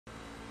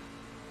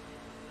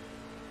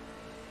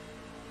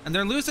And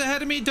they're loose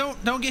ahead of me.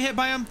 Don't get hit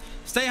by them.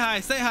 Stay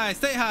high, stay high,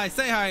 stay high,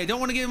 stay high. Don't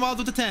want to get involved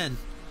with the 10.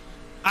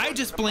 I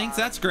just blinked.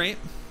 That's great.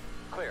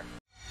 Clear.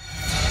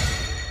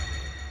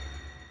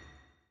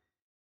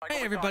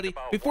 Hey everybody,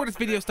 before this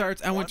video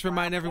starts, I want to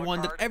remind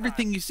everyone that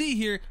everything you see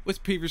here was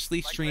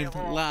previously streamed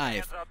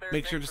live.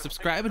 Make sure to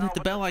subscribe and hit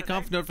the bell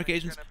icon for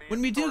notifications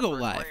when we do go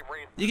live.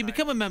 You can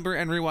become a member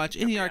and rewatch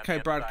any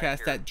archive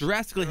broadcast that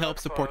drastically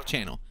helps support the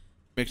channel.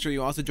 Make sure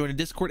you also join the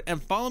Discord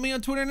and follow me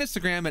on Twitter and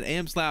Instagram at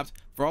AMSlapped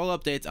for all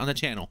updates on the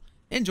channel.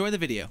 Enjoy the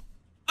video.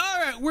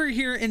 Alright, we're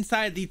here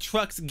inside the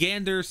Trucks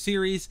Gander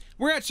series.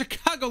 We're at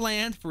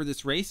Chicagoland for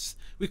this race.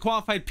 We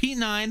qualified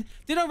P9.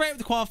 Did alright with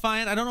the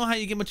qualifying. I don't know how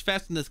you get much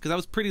faster than this because I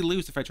was pretty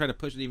loose if I try to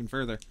push it even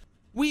further.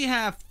 We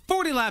have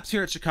 40 laps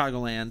here at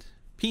Chicagoland.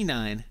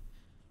 P9.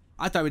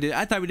 I thought we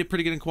did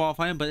pretty good in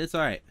qualifying, but it's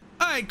alright.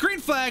 Alright, green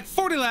flag,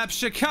 40 laps,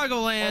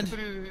 Chicagoland.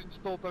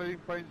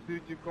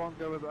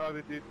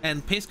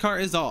 And pace car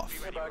is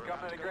off.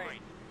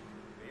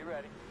 You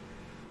ready?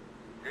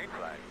 Green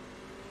flag.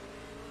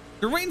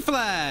 Green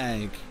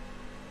flag.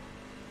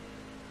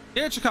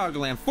 Here at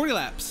Chicagoland, 40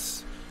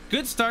 laps.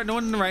 Good start, no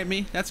one to right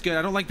me. That's good.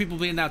 I don't like people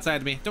being outside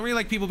of me. Don't really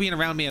like people being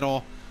around me at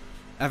all.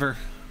 Ever.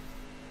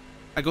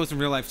 I goes in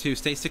real life too.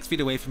 Stay 6 feet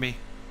away from me.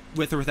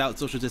 With or without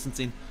social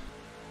distancing.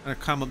 I'm gonna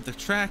come up the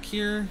track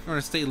here. I'm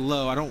gonna stay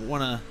low. I don't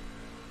wanna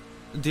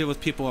deal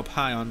with people up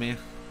high on me.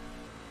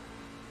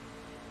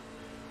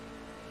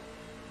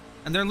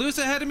 And they're loose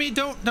ahead of me.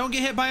 Don't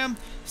get hit by them.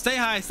 Stay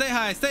high, stay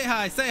high, stay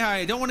high, stay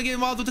high. Don't want to get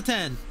involved with the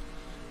 10.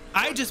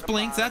 I just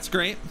blinked. That's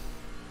great.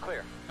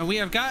 Clear. And we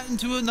have gotten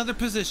to another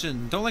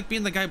position. Don't like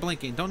being the guy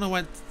blinking. Don't know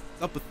what's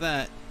up with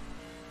that.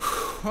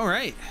 All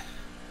right.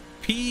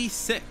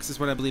 P6 is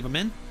what I believe I'm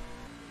in.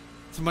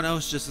 Someone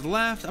else just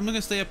left. I'm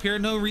gonna stay up here.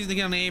 No reason to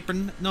get on the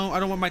apron. No,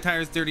 I don't want my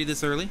tires dirty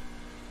this early.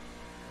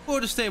 We'll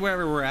just stay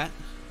wherever we're at.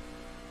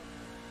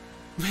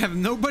 We have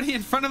nobody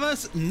in front of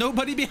us,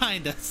 nobody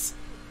behind us.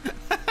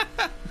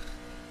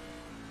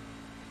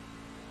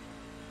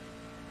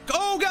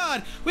 Oh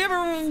god, we have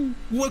a,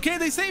 okay,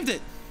 they saved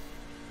it.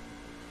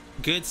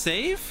 Good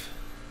save.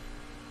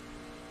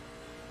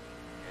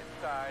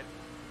 Inside.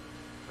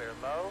 Clear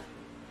low.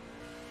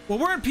 Well,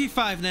 we're in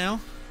P5 now.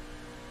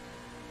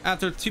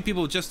 After 2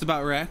 people just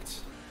about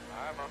wrecked.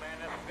 Alright, my man,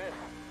 that's 5th.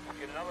 Let's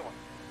get another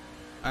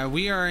one.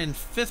 We are in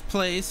 5th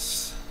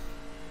place.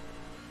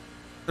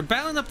 They're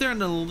battling up there in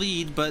the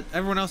lead, but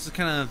everyone else is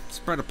kind of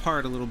spread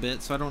apart a little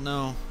bit, so I don't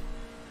know.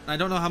 I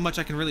don't know how much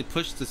I can really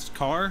push this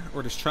car,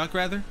 or this truck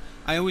rather.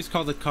 I always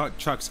call the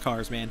trucks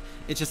cars, man.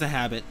 It's just a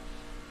habit.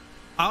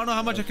 I don't know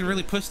how much I can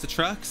really push the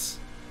trucks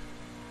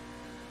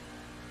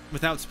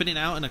without spinning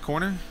out in a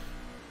corner.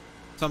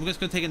 So I'm just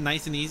going to take it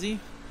nice and easy.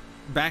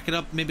 Back it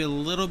up maybe a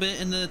little bit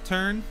in the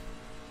turn.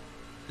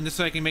 And just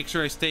so I can make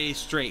sure I stay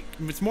straight.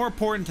 It's more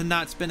important to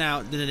not spin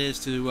out than it is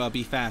to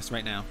be fast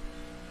right now.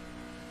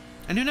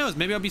 And who knows,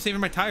 maybe I'll be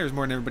saving my tires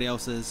more than everybody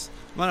else is.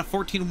 I'm on a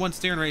 14-1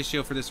 steering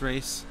ratio for this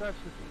race.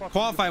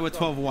 Qualify with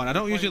 12-1. I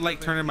don't usually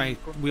like turning my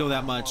wheel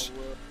that much,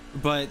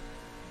 but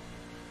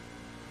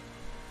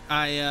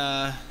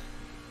I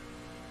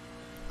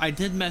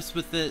did mess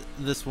with it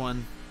this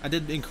one. I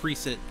did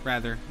increase it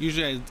rather.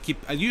 Usually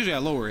I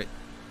lower it.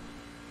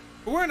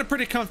 But we're in a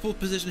pretty comfortable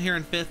position here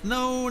in 5th.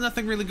 No,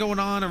 nothing really going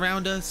on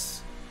around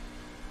us.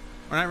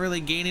 We're not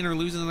really gaining or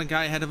losing on the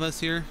guy ahead of us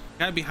here.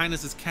 The guy behind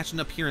us is catching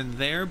up here and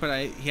there,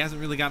 but he hasn't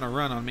really gotten a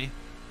run on me.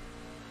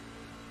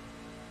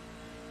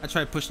 I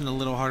tried pushing a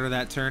little harder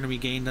that turn and we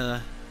gained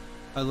a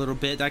little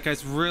bit. That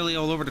guy's really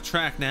all over the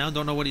track now.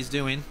 Don't know what he's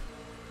doing.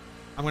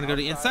 I'm going to go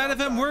to the inside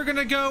of him. We're going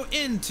to go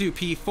into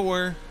P4.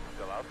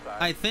 Still outside.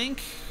 I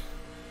think.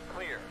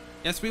 Clear.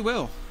 Yes, we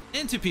will.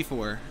 Into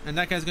P4. And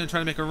that guy's going to try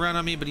to make a run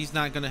on me, but he's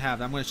not going to have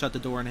it. I'm going to shut the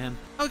door on him.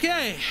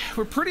 Okay.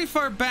 We're pretty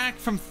far back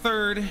from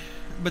 3rd,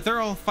 but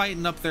they're all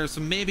fighting up there, so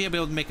maybe I'll be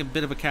able to make a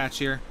bit of a catch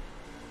here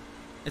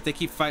if they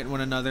keep fighting one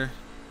another,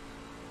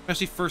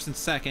 especially 1st and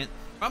 2nd.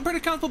 I'm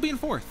pretty comfortable being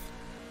 4th.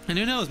 And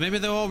who knows, maybe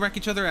they'll all wreck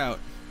each other out.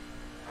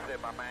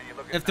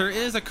 If there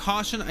is a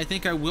caution, I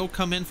think I will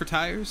come in for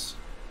tires.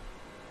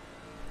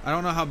 I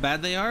don't know how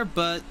bad they are,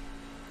 but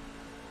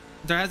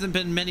there hasn't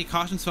been many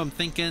cautions, so I'm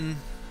thinking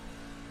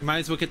you might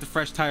as well get the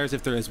fresh tires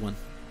if there is one.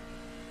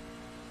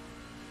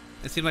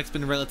 It seems like it's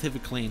been relatively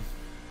clean.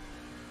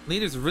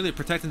 Leader's really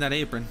protecting that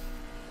apron.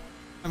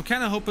 I'm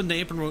kind of hoping the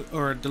apron will,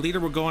 or the leader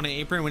will go on the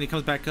apron. When he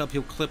comes back up,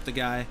 he'll clip the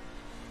guy.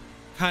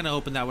 Kind of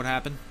hoping that would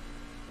happen.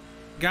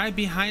 Guy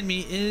behind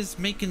me is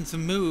making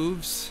some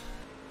moves,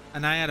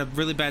 and I had a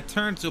really bad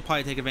turn, so he'll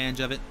probably take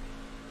advantage of it.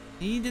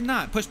 He did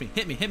not. Push me,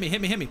 hit me, hit me,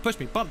 hit me, hit me, push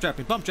me, bump draft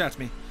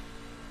me.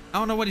 I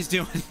don't know what he's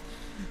doing.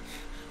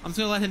 I'm just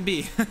gonna let him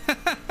be.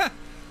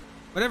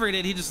 Whatever he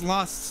did, he just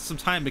lost some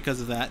time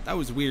because of that. That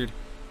was weird.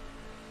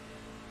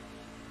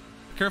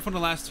 Careful in the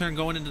last turn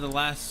going into the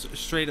last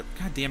straight up.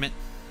 God damn it.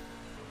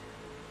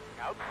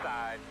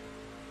 Outside.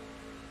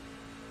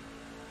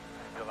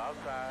 Still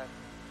outside.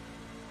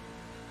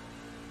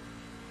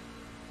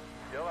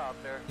 Still out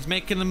there. He's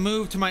making a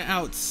move to my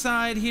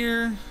outside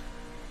here.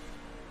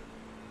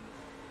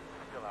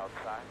 Still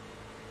outside.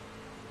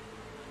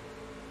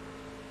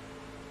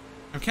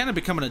 I'm kind of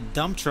becoming a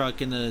dump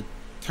truck in the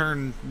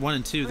turn 1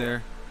 and 2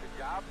 there. Good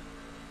job.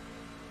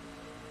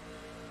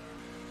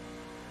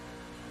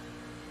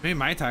 Maybe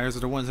my tires are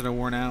the ones that are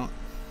worn out.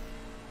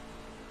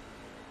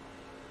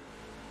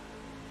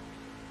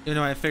 You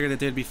know, I figured that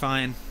they'd be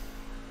fine.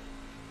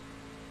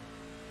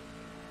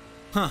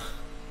 Huh.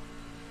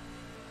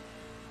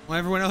 Well,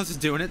 everyone else is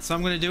doing it, so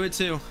I'm going to do it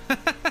too.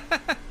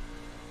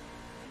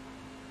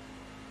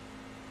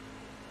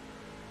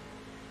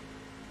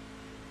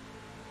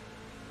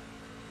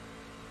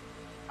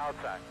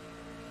 Outside.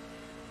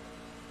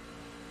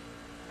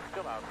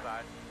 Still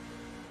outside.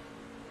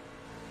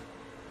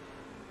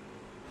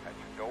 At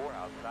your door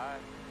outside.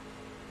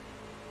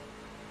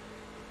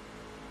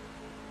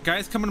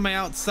 Guy's coming to my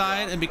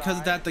outside, and because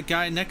of that, the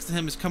guy next to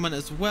him is coming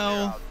as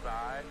well.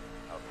 Outside.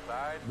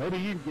 Outside. Maybe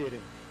you get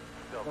him.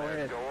 Still Go there.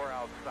 ahead. Door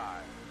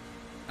outside.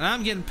 And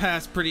I'm getting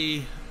past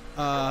pretty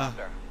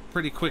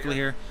quickly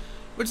here,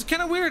 which is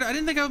kind of weird. I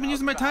didn't think I've been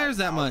using my tires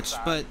that much,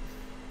 but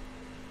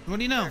what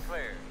do you know?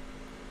 Clear.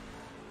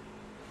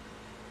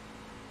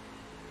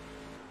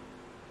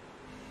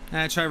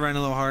 I tried running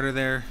a little harder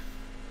there.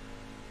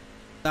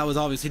 That was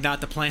obviously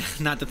not the plan,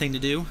 not the thing to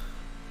do.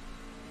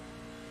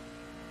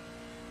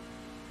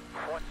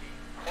 20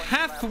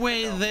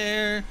 Halfway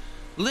there,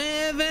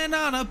 living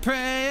on a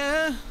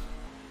prayer.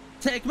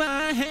 Take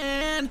my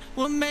hand,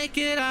 we'll make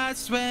it, I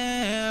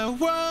swear.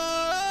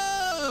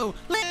 Whoa,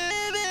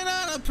 living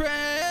on a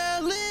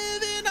prayer,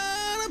 living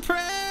on a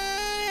prayer.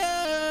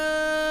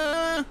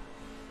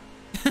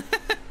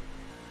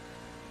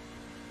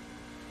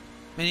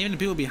 Man, even the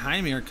people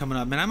behind me are coming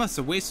up. Man, I must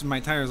have wasted my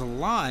tires a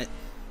lot.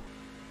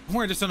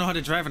 Or I just don't know how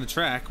to drive on a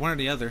track, one or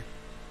the other.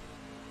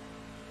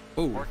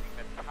 Oh. Working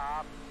the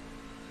top.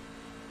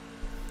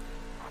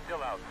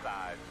 Still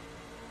outside.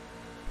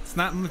 It's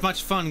not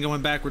much fun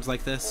going backwards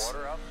like this.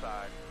 Water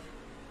outside.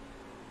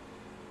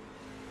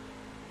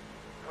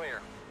 Clear.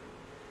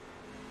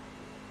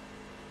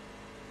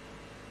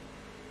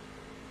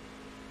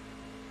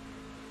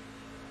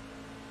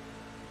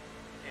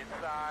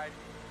 Inside.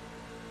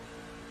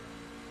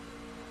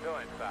 Still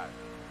inside.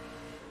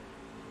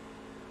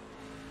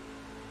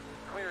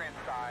 Clear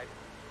inside.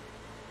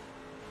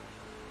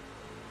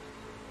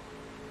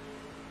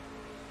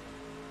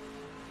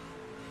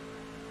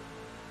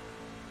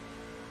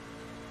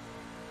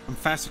 I'm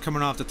faster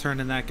coming off the turn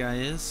than that guy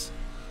is.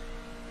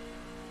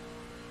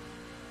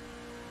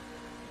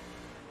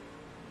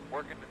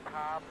 Working the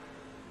top.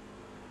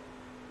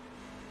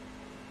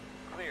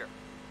 Clear.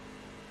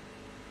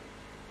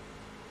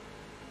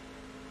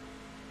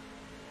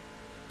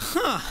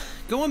 Huh.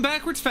 Going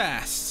backwards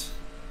fast.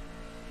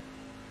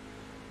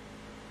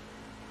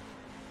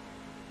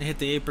 I hit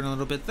the apron a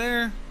little bit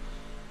there.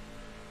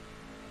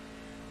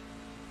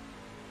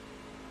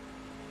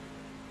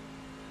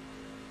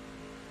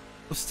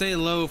 We'll stay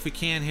low if we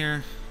can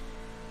here.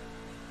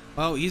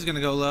 Oh, he's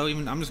gonna go low.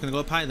 Even I'm just gonna go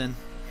up high then.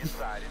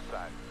 Inside.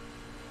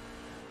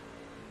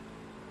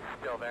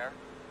 Still there.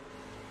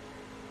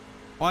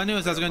 All I knew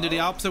is I was gonna do the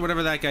opposite,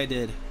 whatever that guy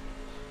did.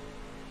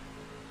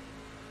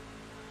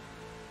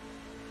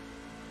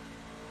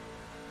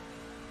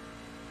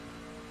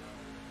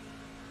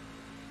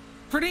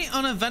 Pretty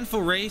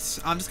uneventful race.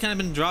 I've just kind of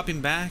been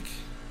dropping back.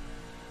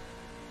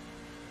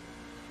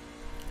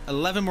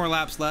 11 more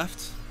laps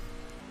left.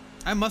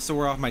 I must have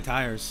wore off my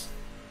tires.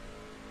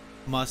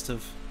 Must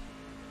have.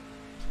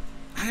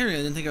 I really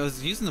didn't think I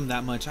was using them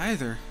that much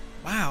either.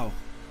 Wow.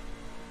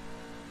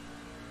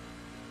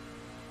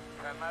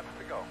 10 laps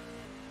to go.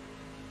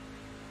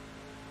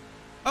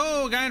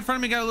 Oh, guy in front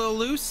of me got a little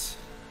loose.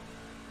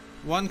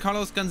 Juan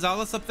Carlos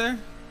Gonzalez up there.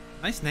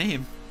 Nice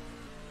name.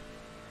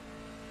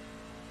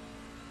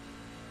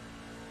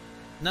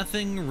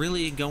 Nothing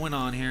really going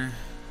on here.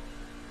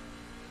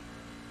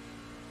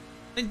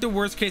 I think the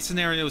worst case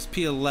scenario is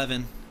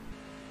P11.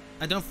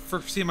 I don't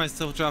foresee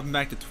myself dropping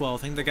back to 12.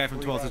 I think the guy from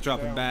 12 is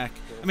dropping back.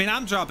 I mean,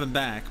 I'm dropping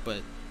back,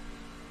 but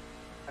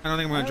I don't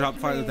think I'm going to drop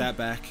farther that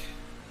back.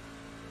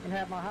 You can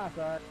have my high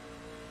side.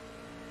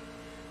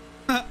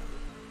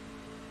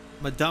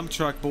 I'm a dump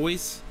truck,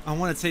 boys. I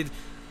want to say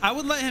I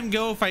would let him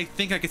go if I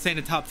think I could stay in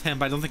the top 10,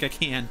 but I don't think I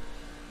can.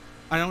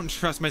 I don't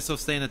trust myself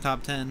staying in the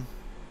top 10.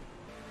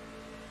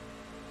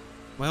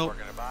 Well,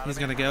 he's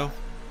gonna go.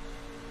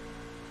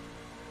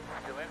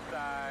 Still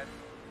inside.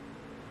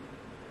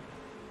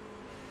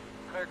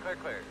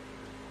 Clear.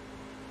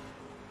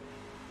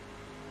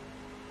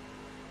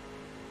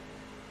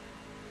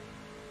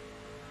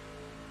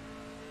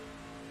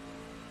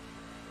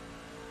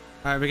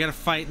 All right, we gotta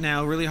fight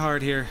now really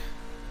hard here.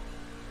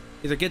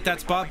 Either get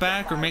that spot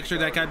back or make sure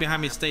that guy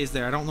behind me stays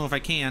there. I don't know if I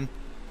can.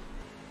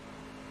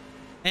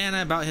 And I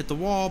about hit the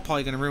wall.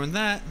 Probably gonna ruin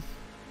that.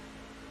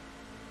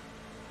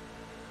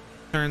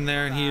 Turn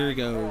there, and here he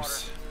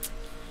goes.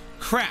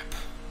 Crap.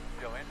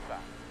 Still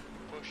inside.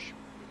 Push.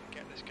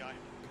 Get this guy.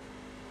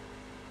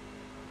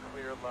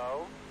 Clear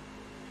low.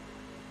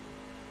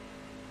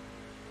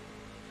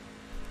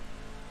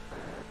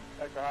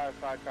 That's your high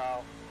side,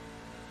 Kyle.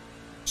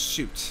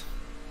 Shoot.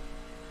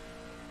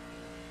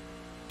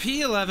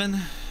 P11.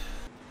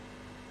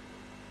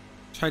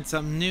 Tried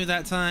something new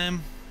that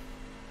time.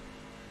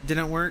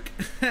 Didn't work.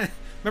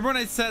 Remember when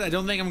I said I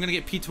don't think I'm gonna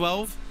get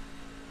P12?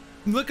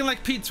 I'm looking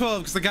like P12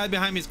 because the guy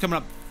behind me is coming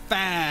up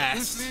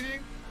fast.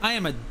 I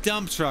am a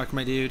dump truck,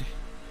 my dude.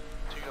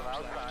 Still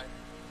outside.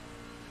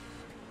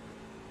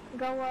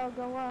 Go low,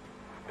 go low.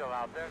 Still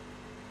out there.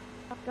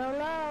 Go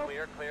low.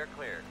 Clear, clear,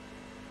 clear.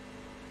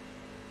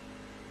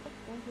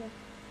 Thank you.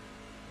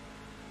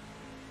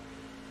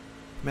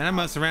 Man, I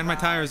must have ran my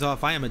tires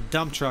off. I am a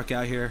dump truck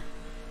out here.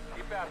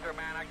 Keep faster,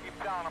 man. I keep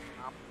telling him.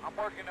 I'm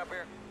working up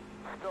here.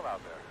 Still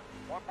out there.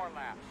 One more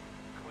lap.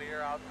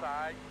 Clear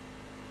outside.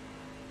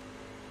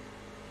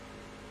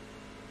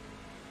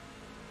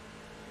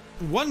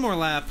 One more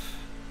lap.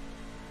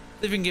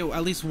 See if we can get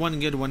at least one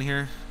good one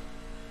here.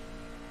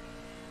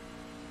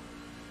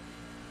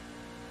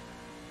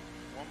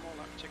 One more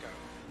lap to go.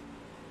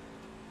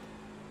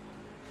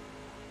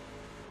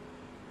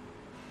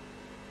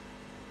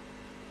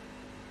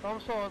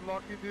 I'm sorry,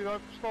 Lucky, dude. I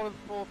started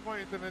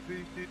 420 in the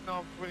DC,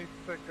 now I'm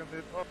 22nd.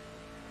 Dude. Oh.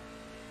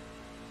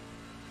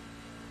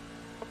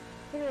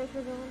 Here it is,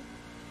 we're going.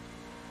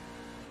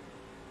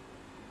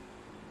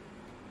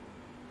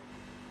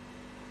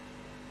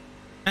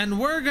 And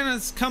we're gonna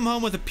come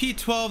home with a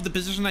P12, the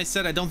position I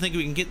said I don't think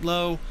we can get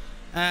low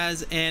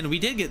as, and we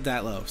did get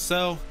that low.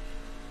 So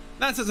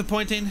that's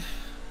disappointing.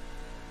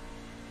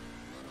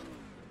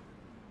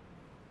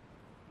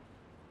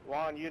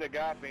 Juan, you'd have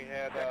got me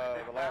had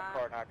the last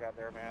car knocked out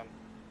there, man.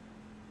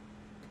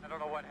 I don't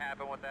know what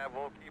happened with that.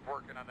 We'll keep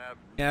working on that.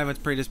 Yeah, that's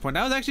pretty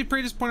disappointing. I was actually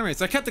pretty disappointed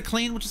race. I kept it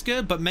clean, which is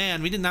good, but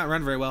man, we did not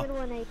run very well. Good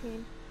one,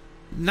 18.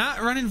 Not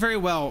running very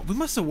well. We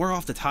must have wore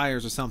off the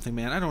tires or something,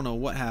 man. I don't know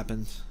what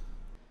happened.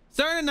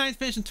 Started at 9th,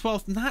 finishing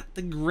 12th. Not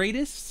the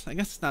greatest. I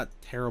guess it's not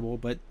terrible,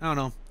 but I don't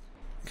know.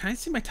 Can I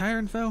see my tire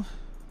info?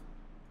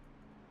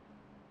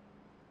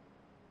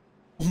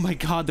 Oh my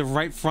god, the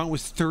right front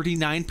was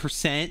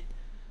 39%.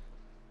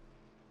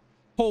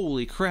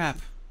 Holy crap.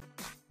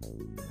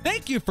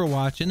 Thank you for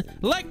watching.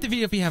 Like the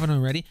video if you haven't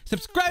already.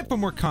 Subscribe for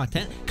more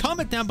content.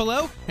 Comment down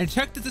below and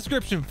check the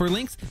description for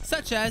links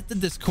such as the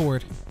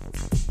Discord.